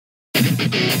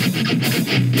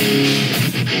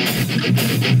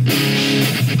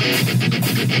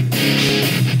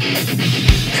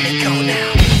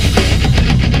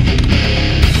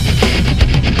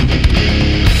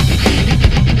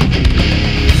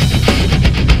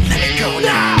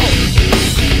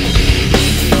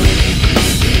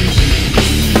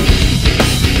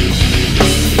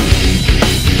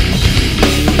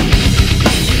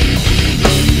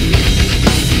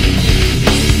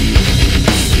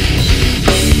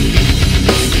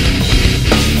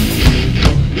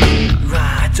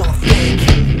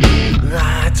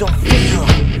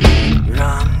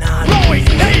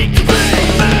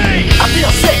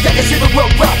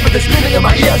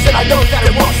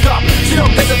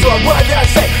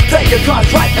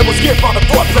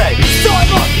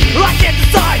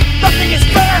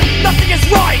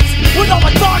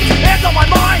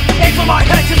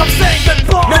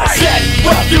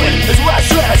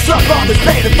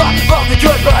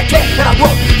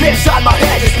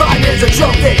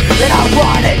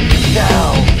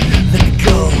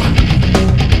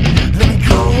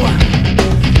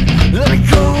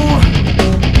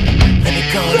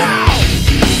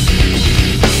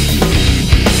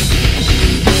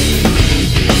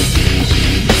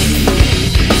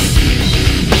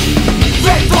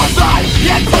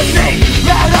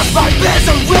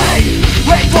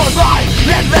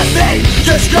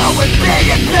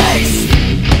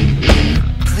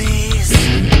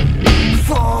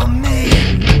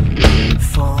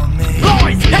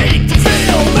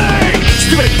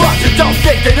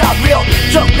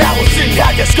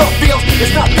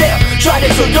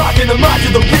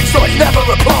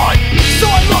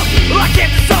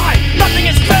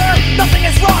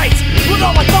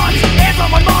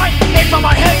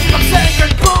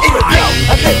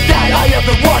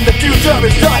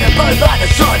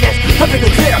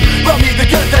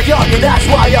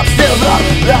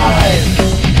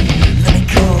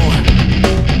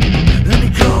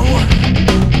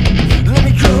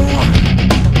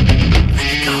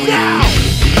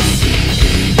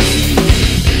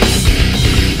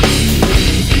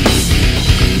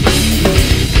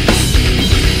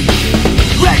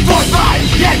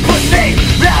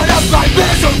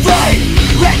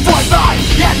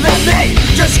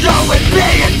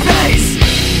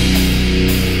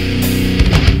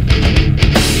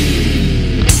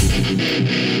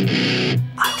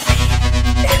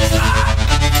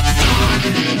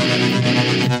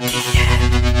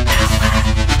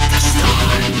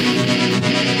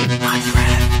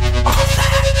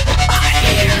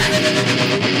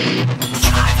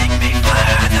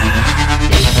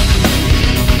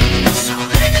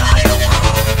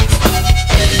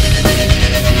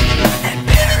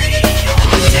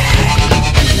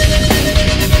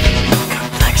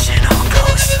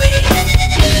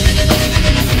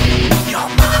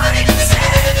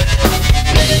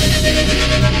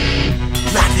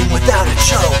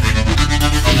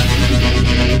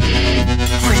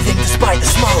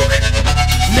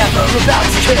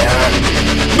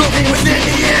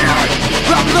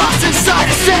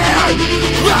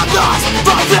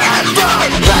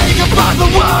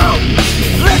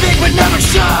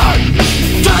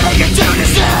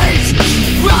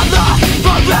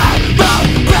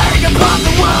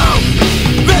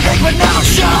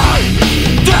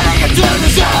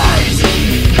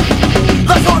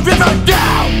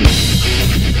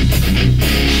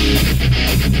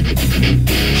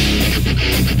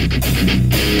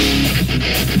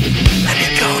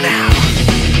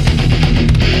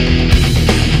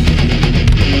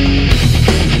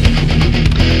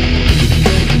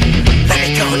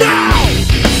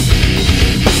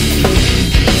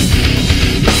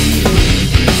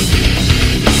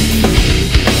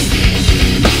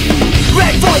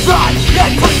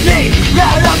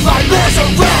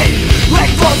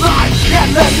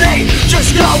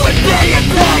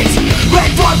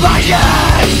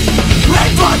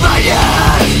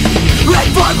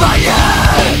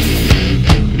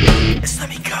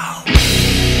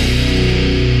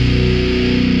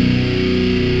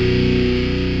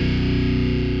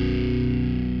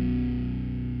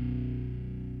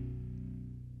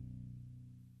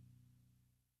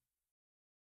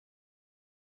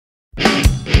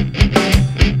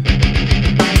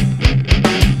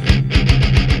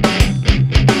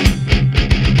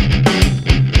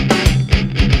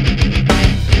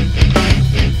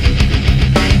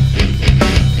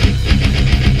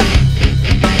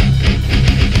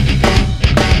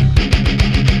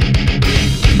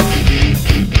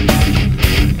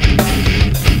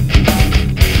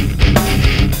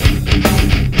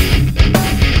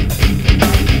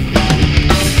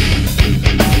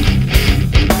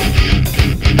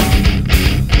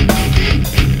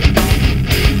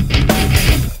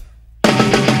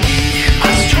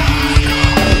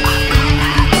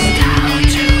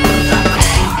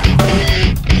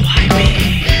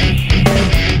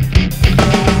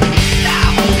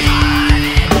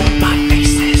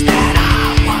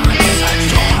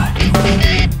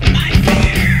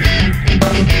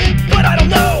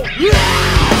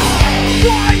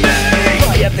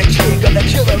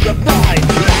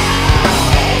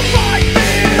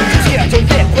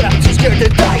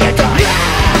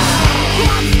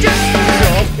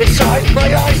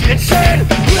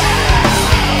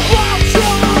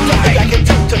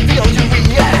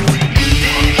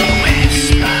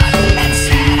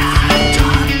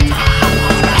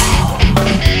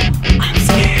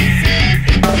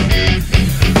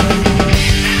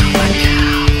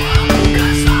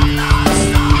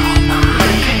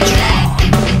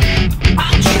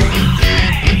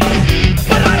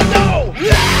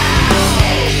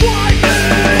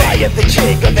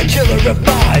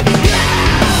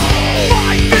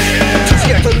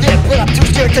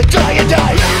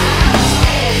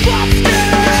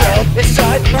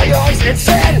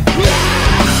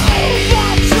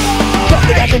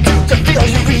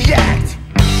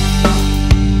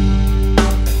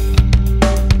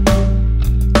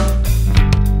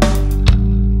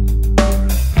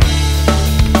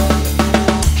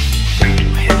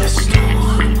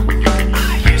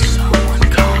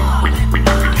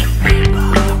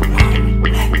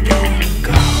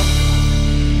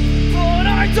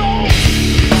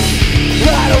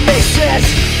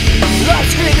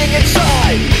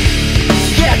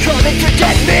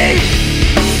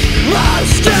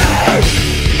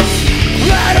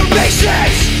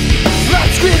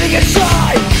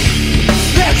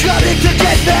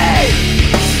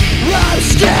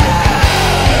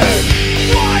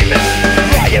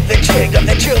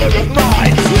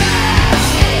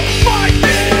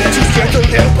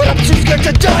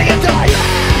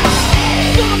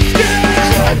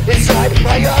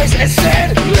my eyes and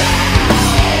said,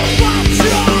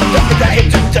 nothing that I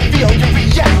do to feel you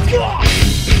react.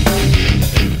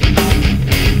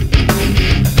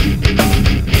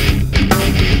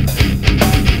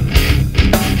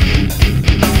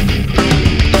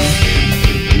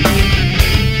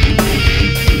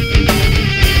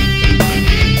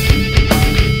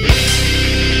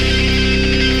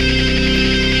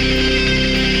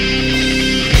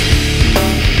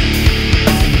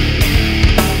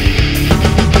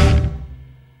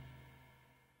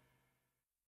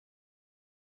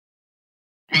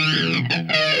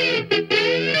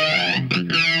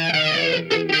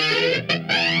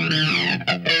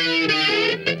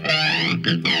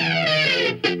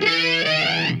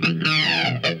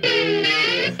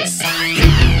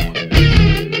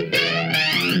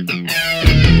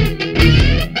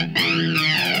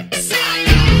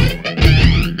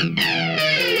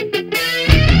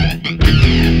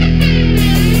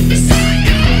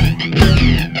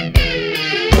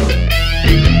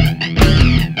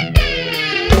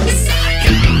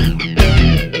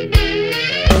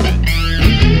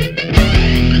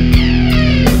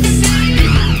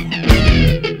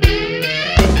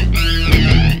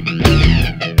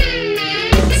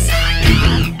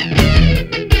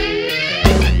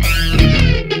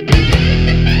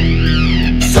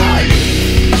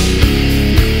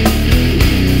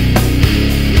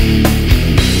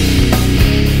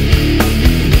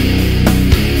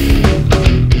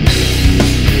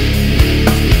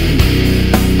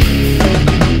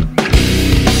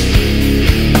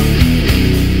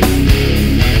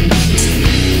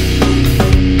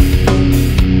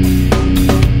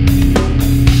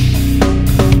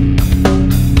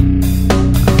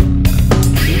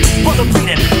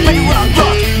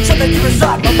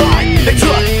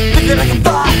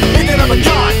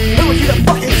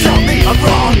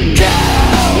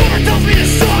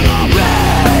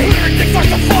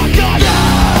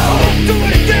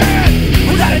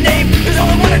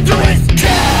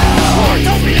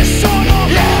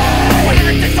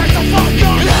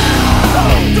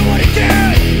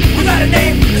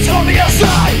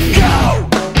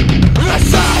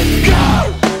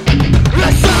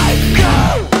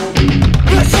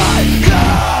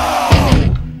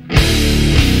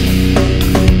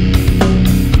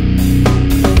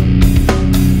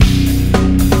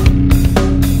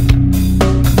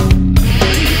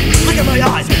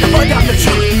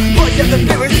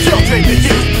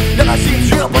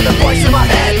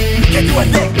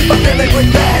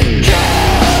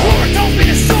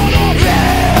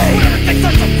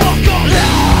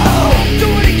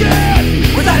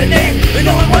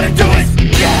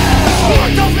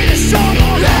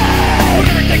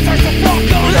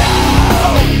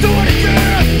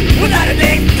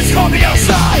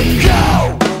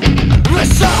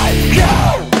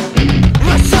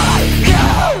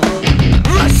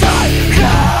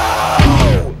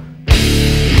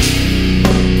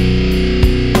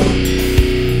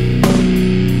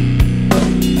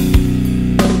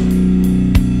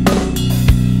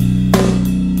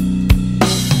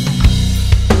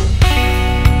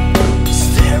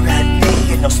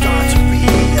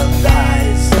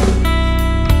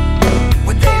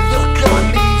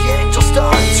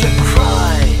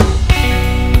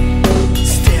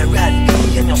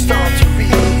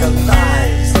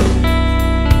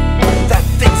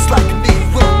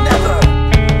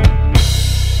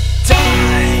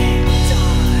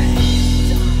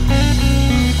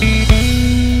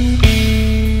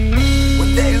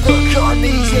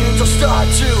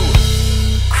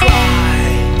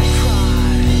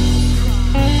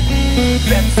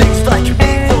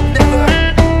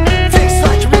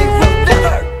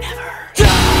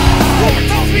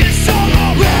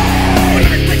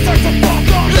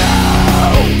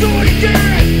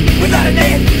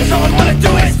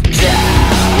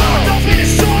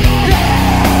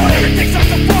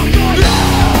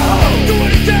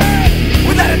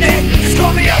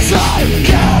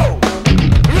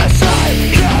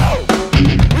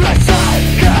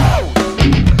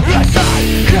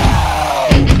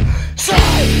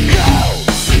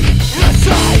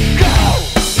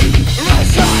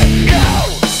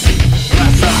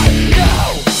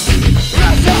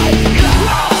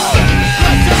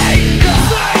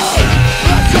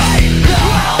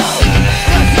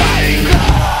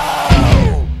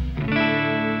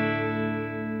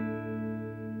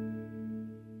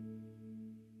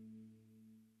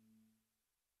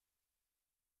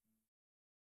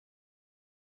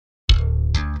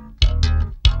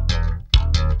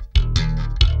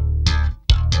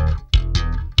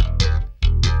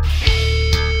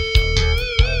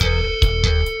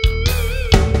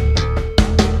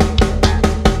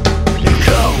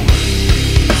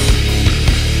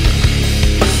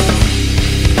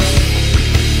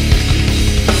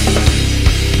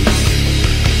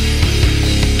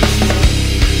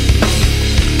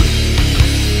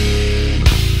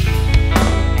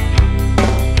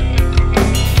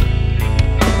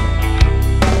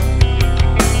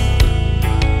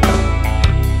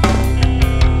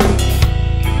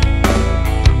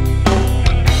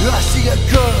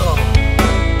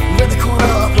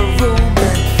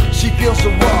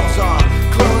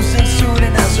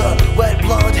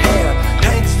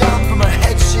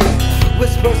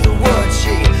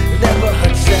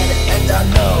 I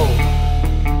know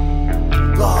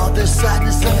all the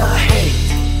sadness and I hate,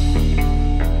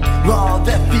 all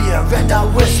that fear and I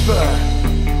whisper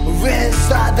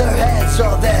inside their heads.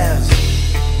 Oh,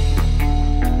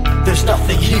 there's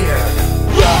nothing here.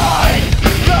 Run,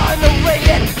 run away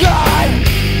and run.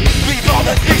 Leave all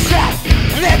the things that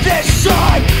live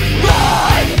inside.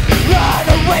 Run, run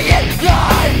away and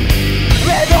run.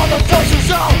 Let all the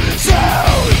voices all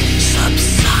soon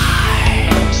subside,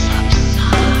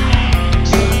 subside,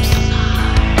 subside.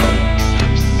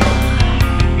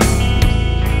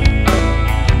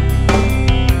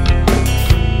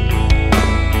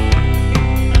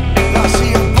 I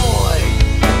see a boy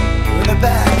in the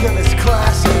back of his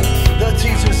class, and the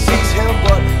teacher sees him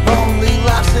but only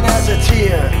laughs and has a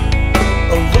tear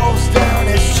rolls down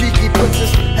his cheek. He puts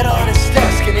his head on his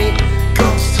desk and he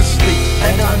goes to sleep.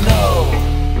 And I know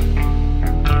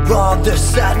all their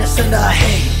sadness and I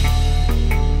hate,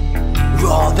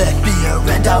 all that fear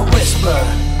and I whisper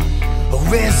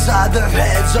inside their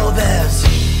heads. Oh,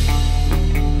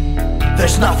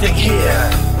 there's nothing here.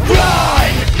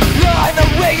 Run, run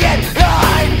away and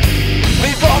run.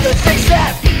 Leave all the things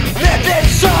that live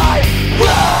inside.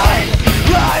 Run,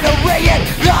 run away and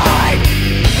run.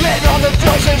 Let all the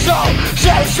voices all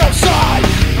subside.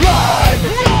 Run,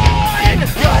 run,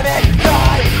 run and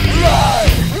run. Run,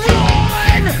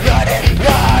 run, run and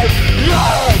run.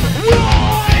 Run,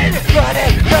 run, run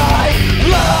and run.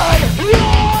 Run,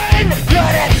 run,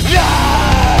 run and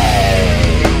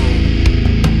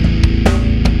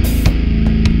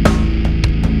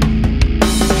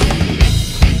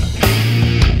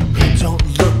Don't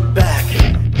look back.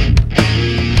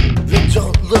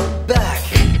 Don't look back.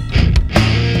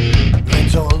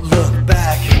 Don't look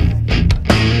back.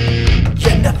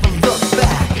 You never look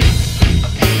back.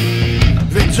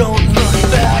 Don't look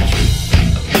back.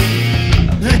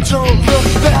 Don't look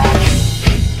back.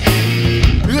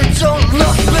 Don't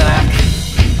look back.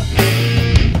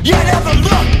 You never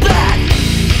look back.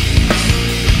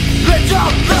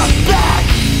 Don't look back.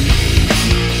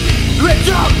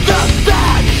 Don't look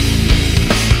back.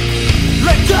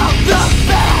 Don't look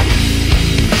back.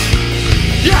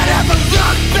 You never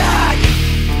look back.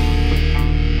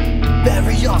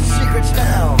 Bury your secrets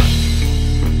now,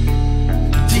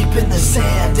 deep in the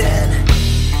sand, and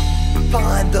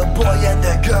find the boy and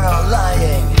the girl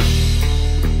lying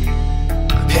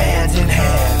hand in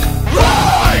hand.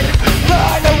 Run,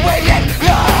 run away and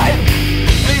run.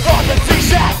 Leave all the things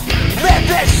that live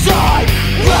inside.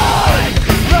 Run,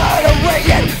 run away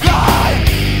and run.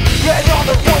 Let all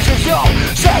the voices all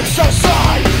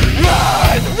subside.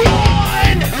 Run,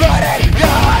 run, run and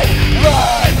run.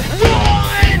 Run,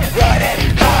 run, run and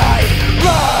hide.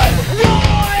 Run,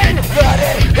 run, run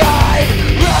and hide.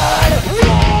 Run,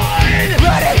 run,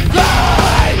 run and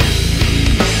hide.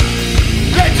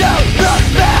 Don't look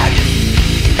back.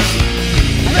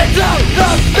 Don't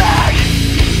look back.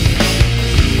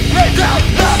 Don't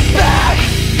look back.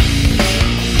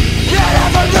 You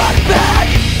never look back.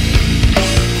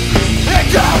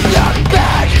 Don't look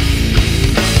back.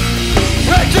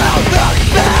 Don't look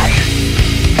back.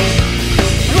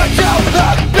 Don't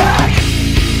look back.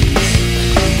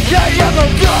 You never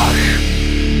look back.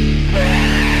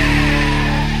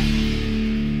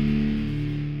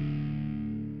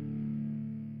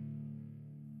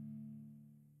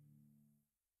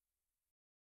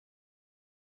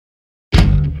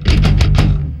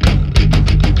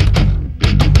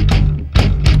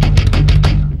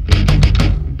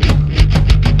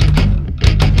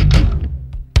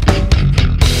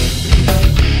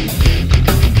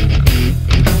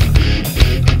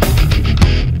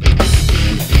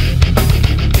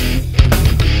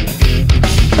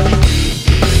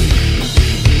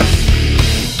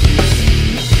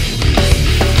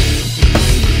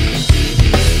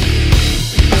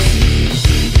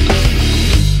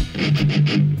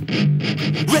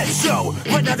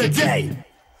 Another day,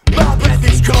 my breath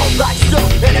is cold like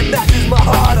stone, and it matches my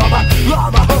heart on my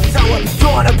home tower,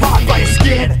 torn apart by your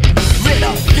skin. Lit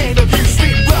up game of you,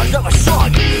 sweet words of a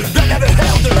song that never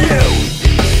held of you.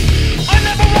 I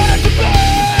never wanted to be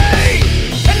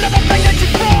another thing that you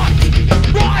thought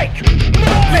like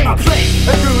me. In my place,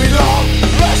 and through it all,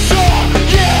 I saw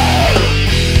you.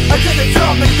 I didn't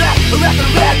tell me that, after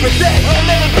everything, I'll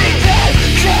never be dead.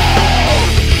 Cold,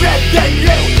 red than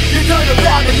you turn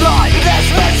around and lie. That's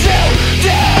what you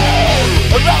do.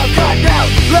 I'm all gone now,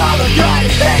 all I got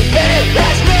is hate, and it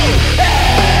has no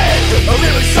end. A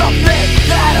little something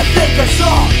that I think I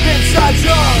saw inside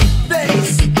your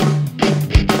face.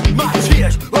 My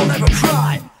tears will never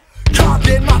cry, carved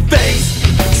in my face,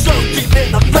 so deep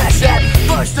in the flesh. At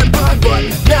first it burned, but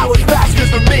now it's back.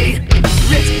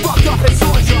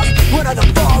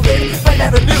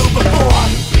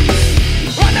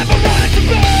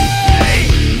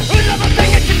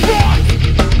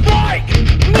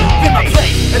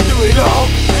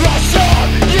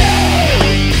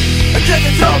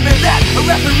 told me that I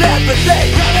represent everything.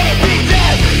 I'll never be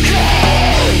dead.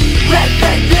 When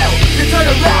they knew, you turn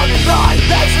around and lie.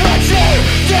 That's what you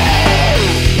do.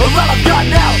 All I've got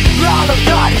now, all I've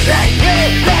got is hate.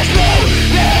 There's no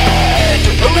need.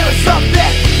 A little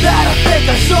something that I think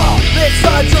I saw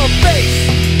inside your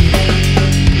face.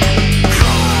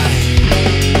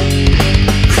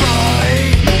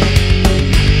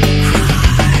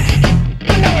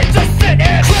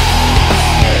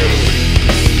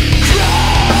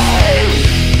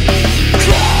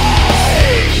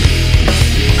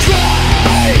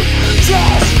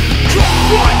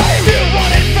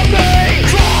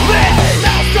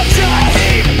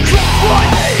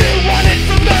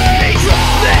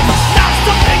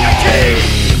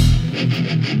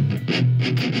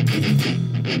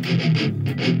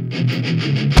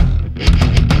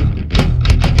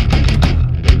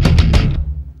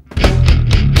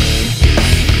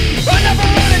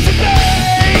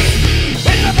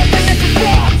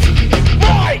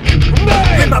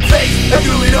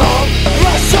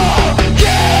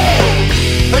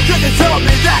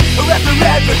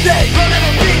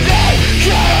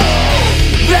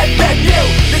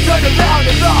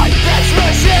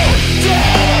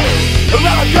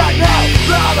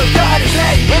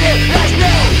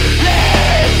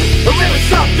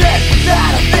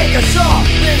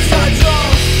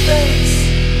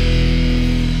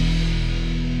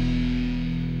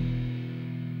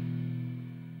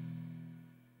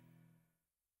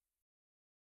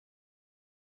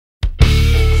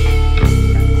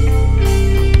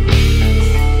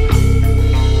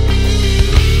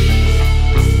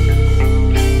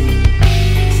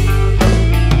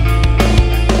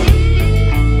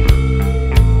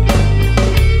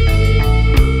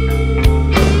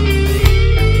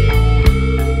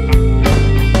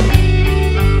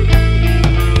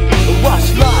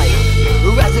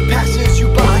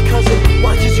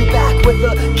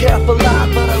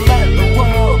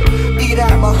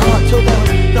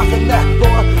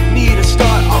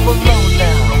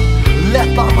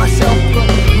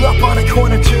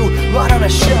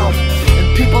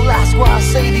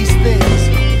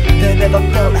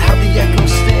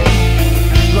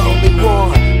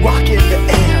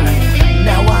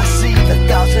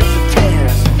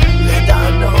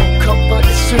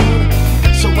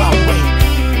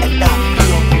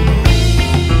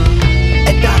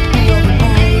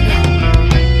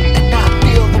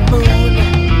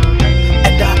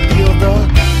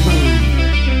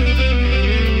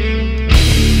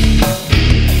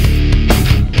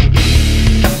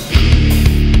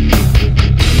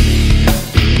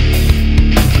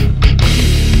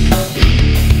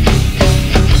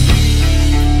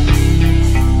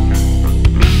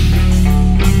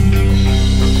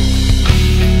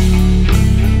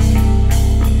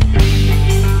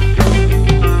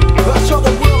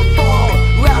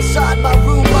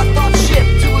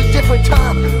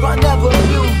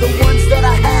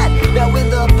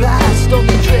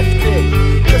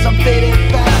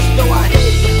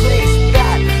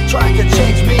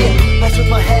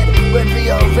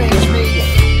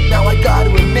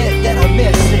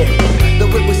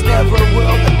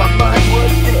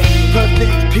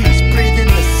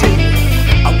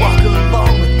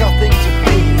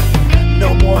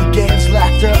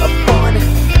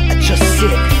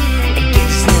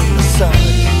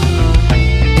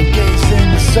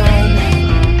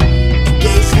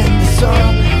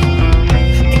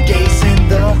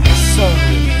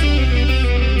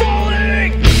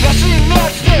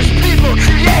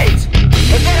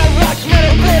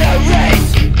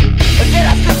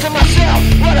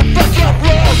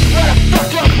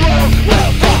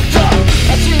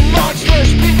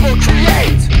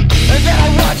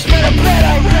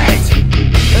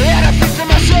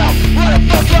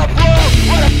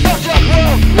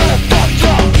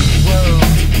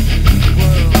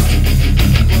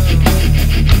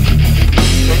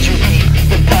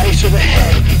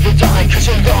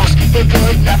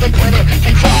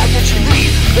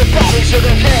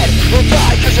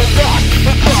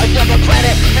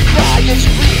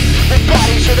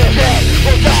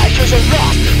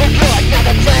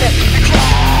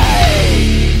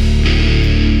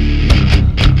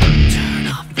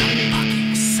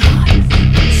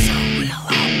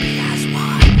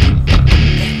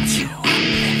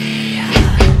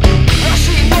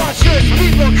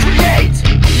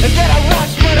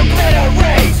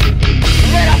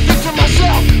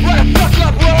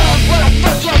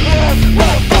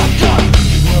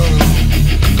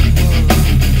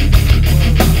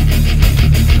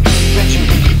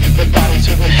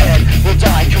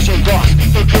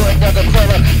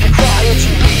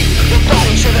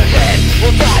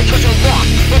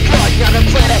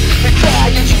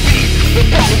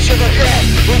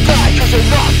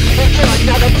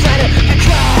 Another planet can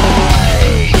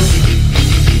cry.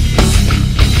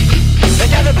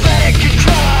 Another planet can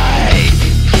cry.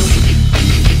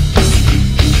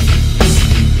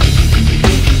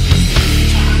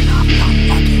 Turn off the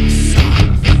fucking sun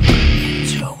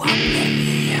into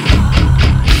Oblivion.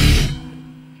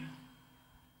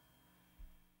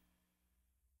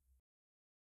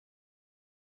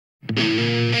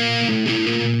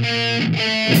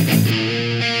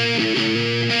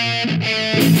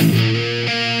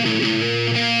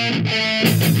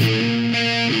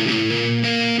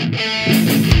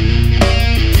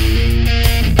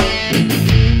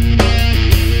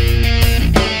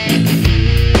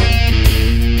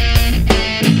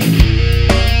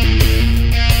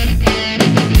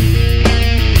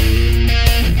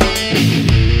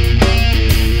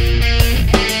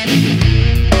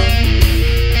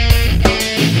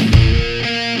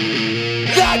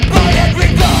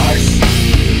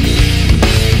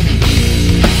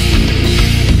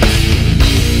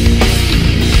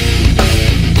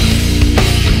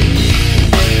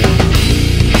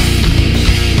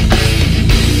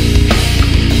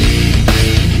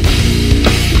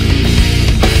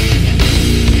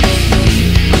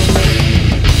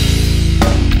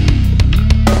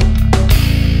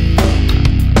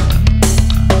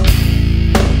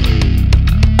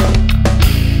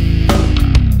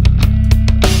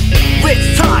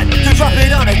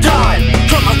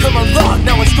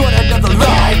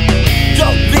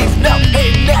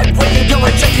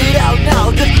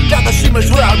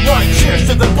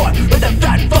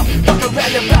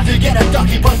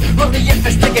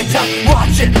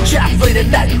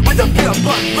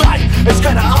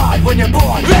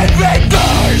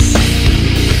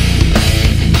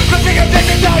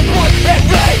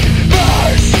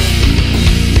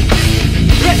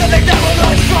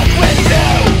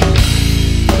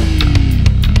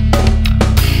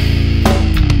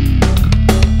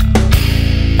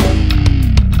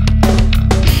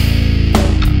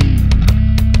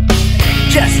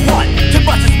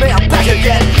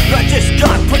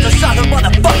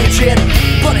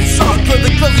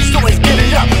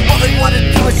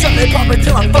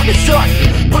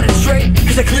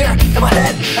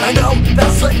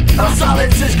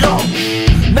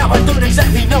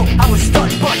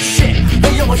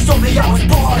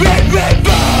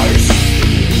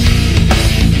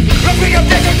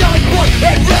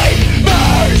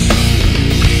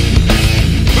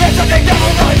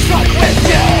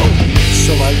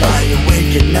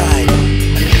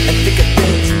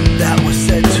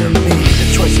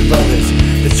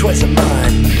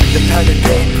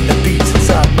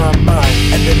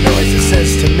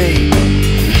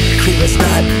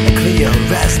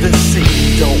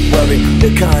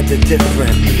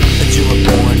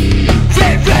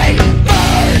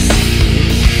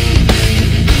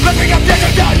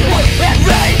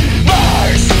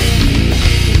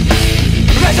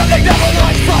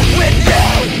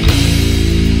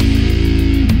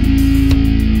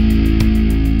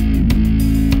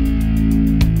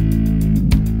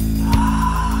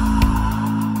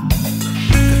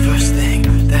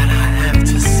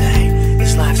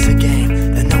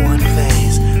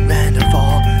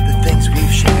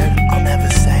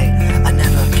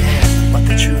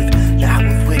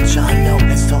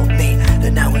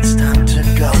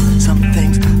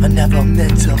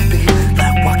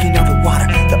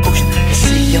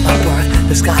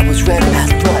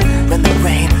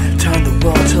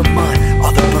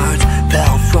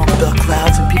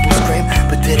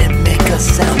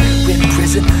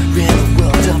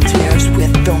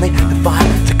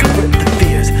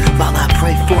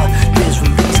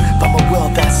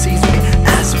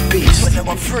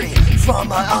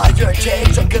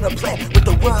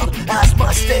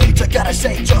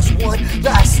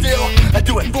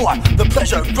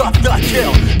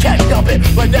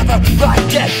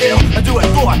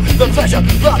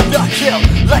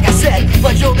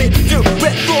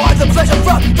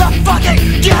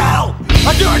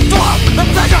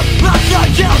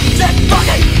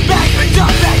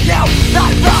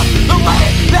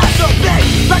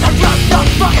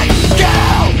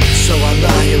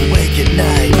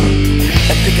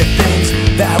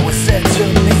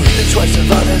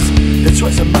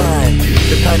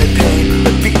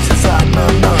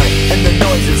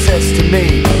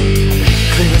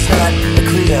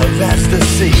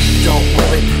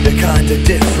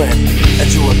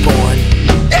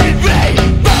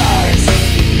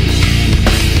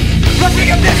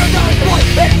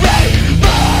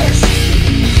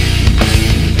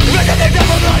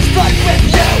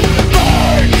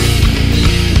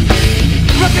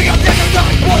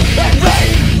 What and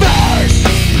rain burst.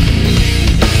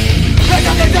 There's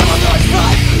nothing that will not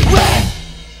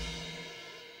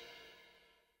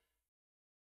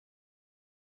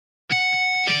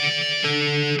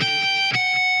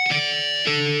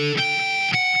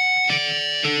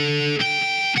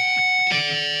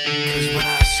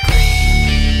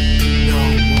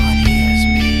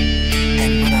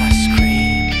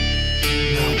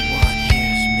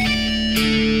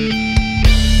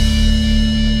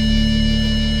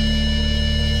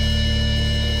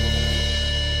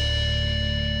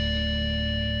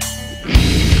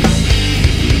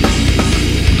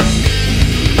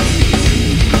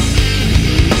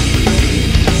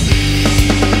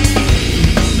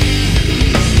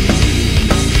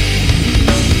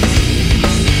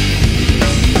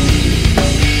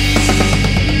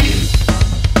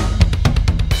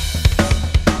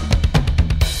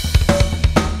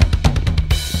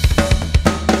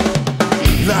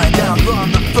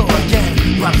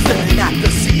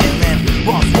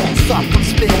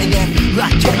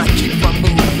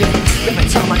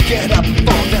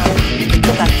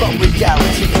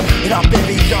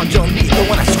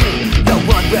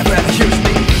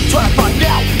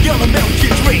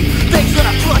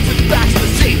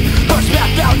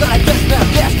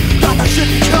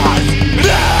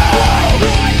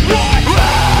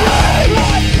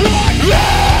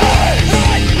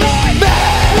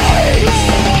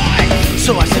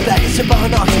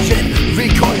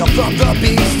of the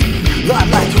beast. I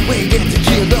like to wade in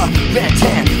tequila, red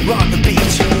tan, on the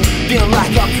beach. Feel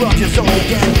like I'm 12 years old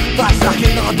again. Life's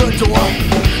knocking on the door.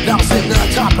 Now I'm sitting on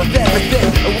top of everything,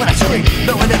 and when I scream,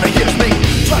 no one ever hears me.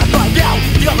 Trying to find out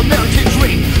the all-American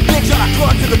dream. Things that I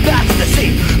clung to the back of the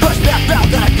seat. Push back out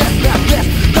that I guess that this,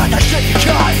 like I should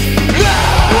because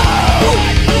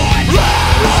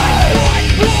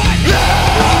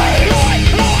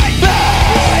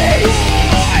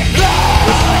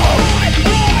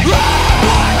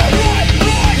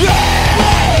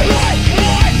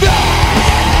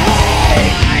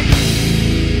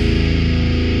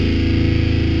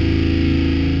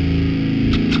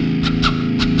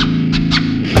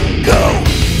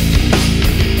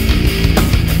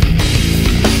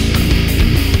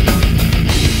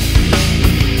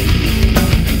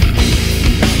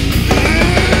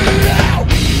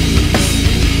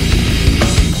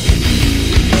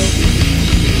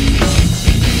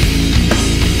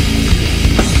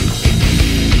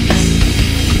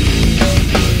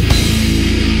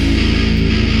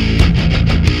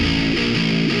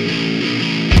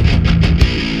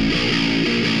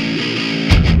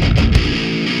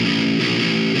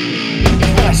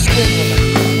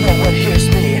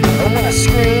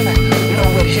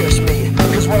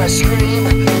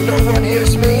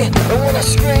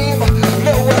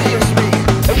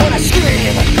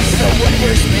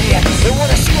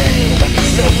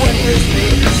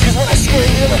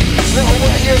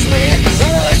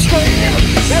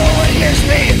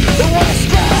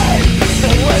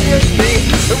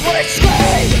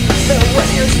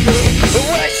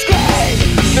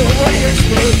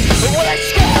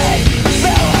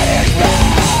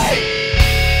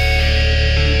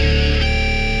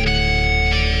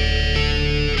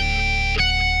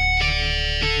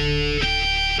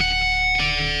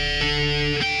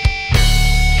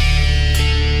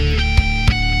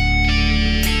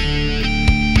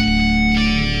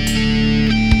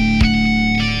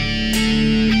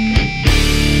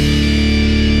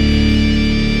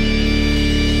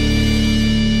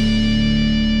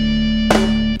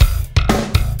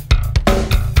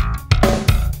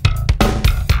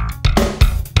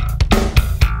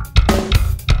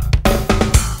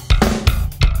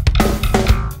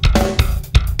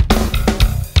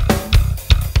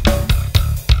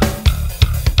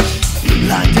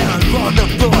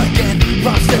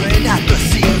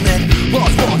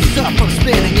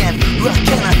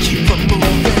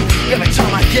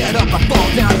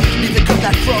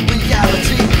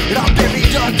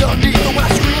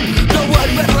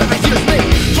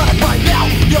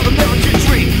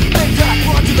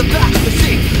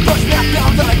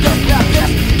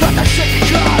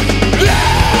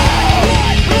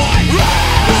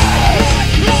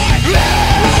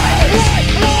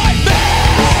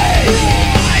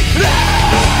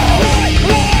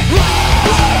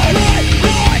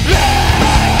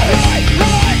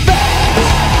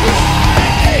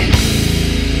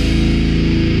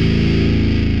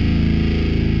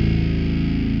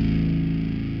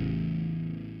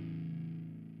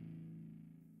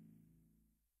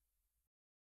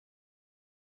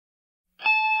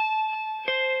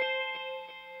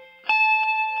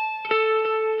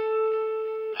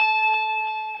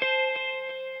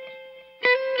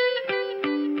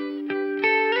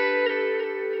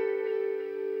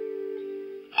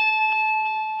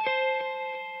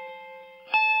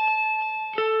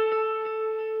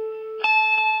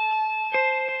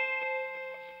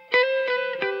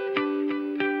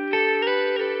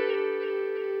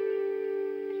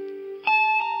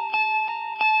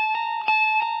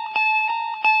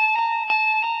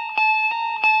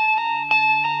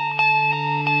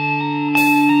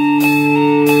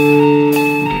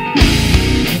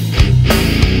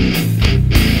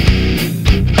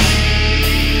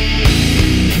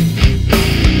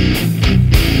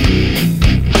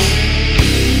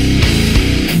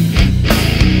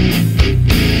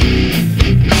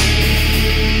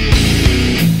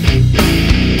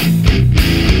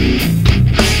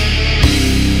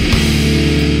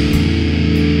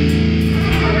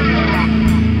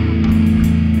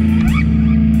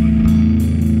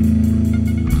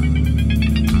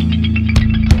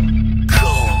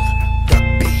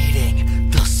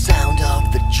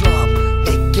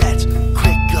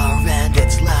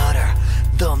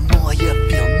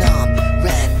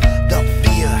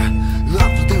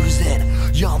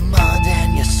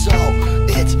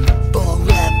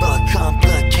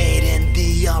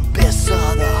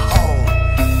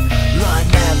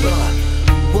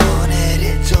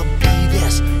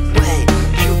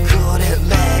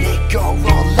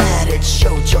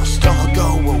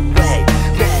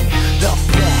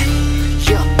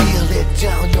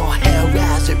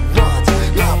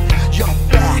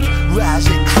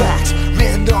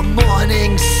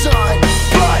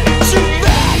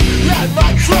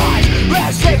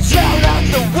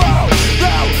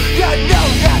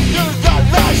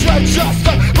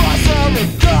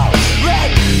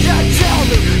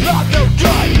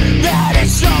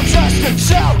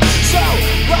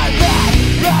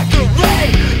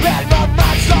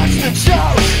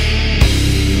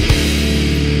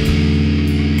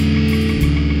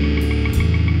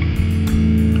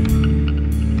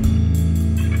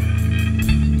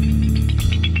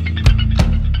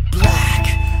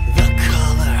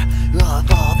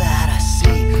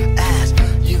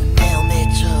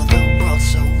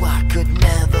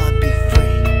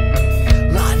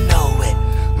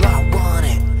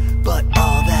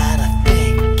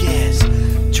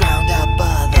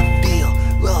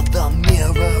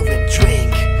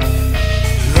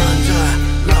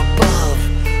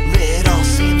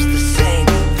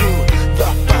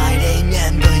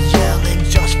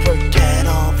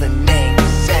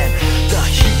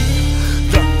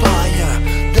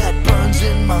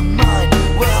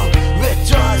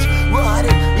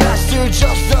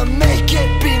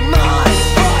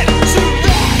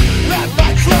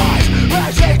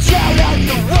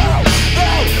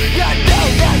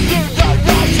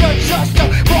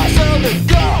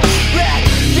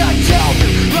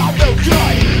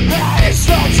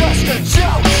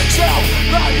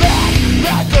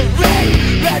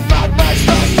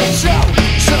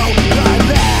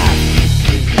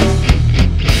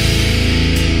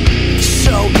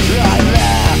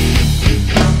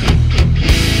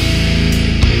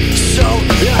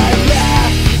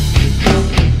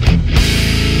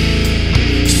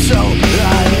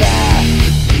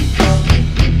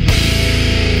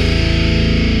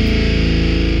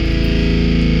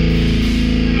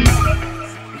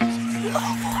Low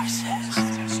voices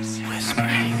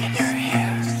whispering in your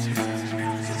ear.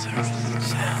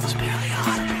 Sounds barely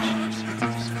audible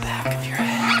in the back of your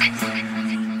head.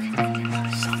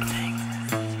 Something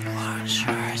you aren't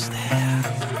sure is there,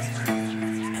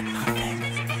 and nothing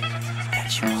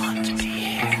that you